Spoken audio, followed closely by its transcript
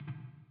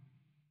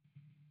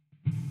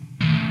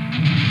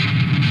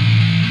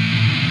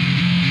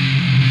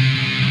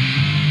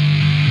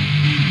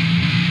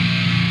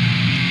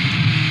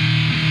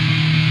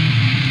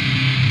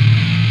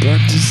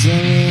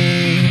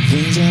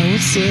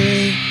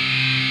say.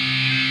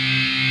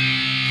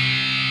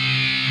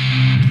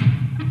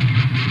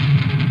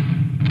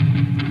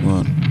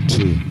 One,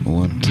 two,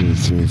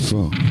 three,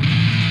 four.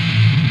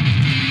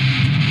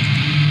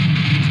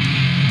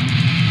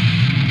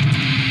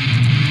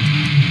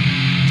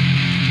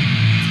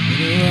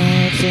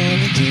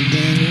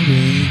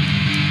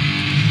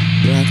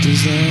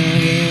 Practice all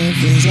the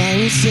things I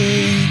would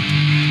say.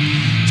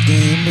 It's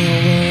game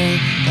over,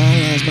 I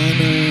lost my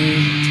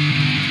nerve.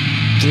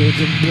 Took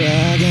a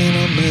brag and I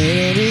made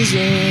a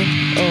deserve.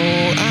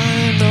 Oh,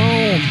 I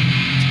know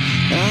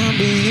I'm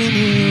being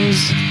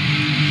used.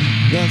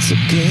 That's a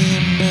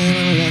game and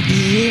I like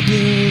the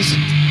abuse.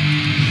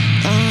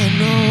 I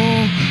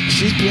know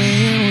she's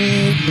playing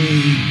with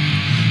me.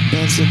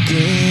 That's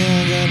okay, I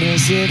got no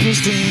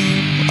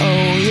self-esteem.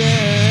 Oh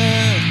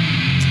yeah.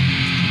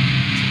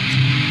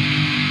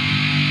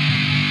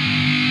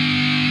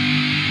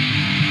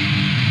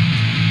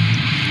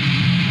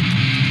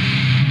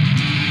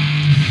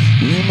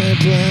 We made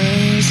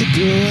plans to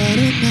go out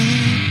at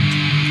night.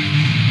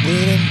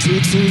 Waiting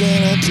truthful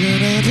that I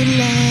turn out the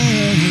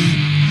light.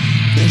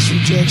 This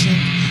rejection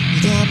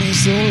got me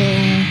so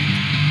low.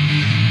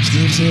 She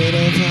keeps it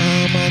up high, I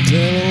might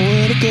tell her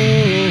where to go.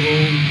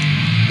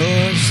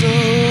 Lord, so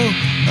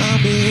I'm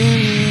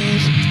being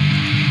used. I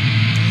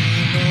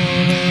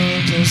know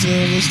I'm no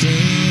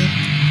self-esteem.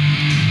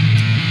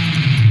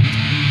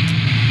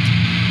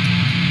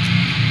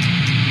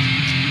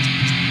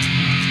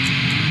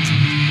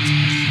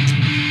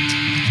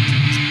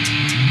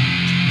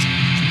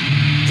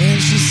 And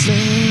she's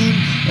saying,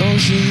 oh,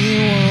 she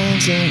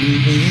wants only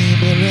me.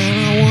 But then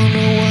I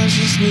wonder why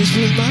she sleeps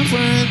with my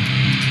friend.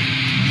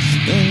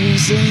 And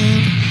she's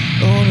saying,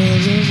 oh,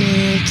 there's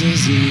a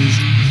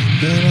disease.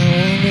 Then I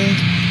wonder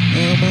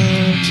how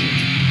much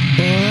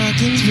more I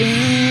can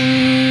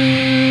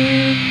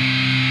spend.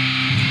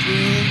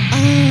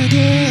 I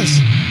guess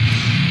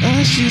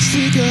I should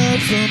stick up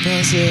for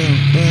myself,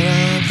 but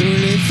I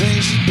really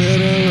think she's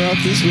better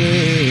off this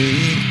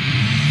way.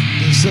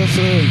 You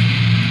suffer,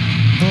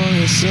 or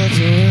you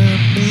suffer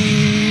at me.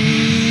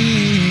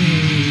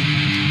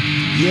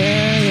 Yeah.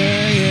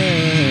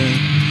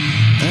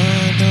 I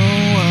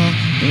know I'll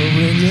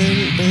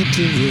relate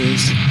to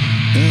this.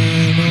 I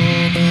know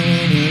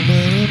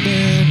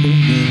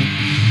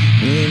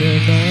late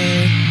at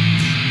night,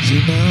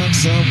 she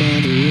knocks on my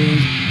door.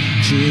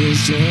 She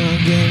is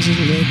drunk and she's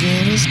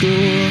looking at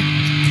school.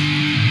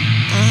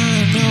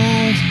 I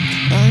know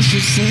I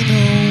should say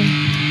no,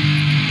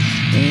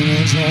 and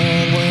it's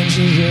hard when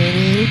she's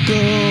ready to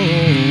go.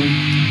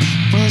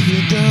 Must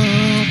be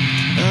dumb,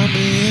 I'm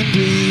being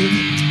deep.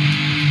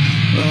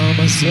 I'm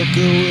a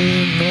sucker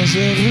with no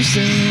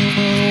self-esteem.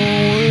 Oh,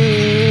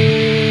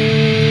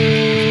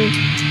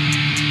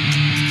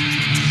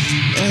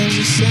 and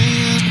she's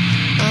saying,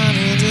 I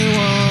really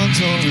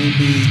want only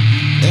me.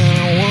 And I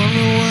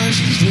wonder why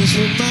she's just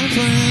with my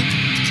friend.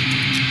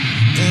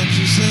 And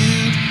she's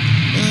saying,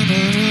 no,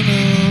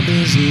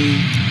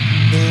 disease.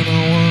 And I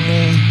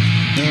wonder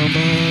how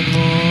much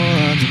more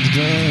I can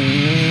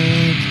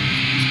stand.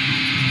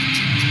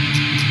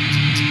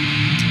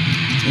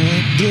 I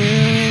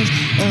guess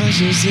I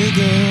should stick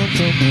up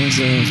for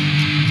myself.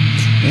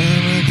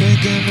 And I'm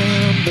thinking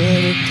that I'm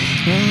better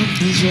off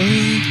this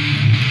way.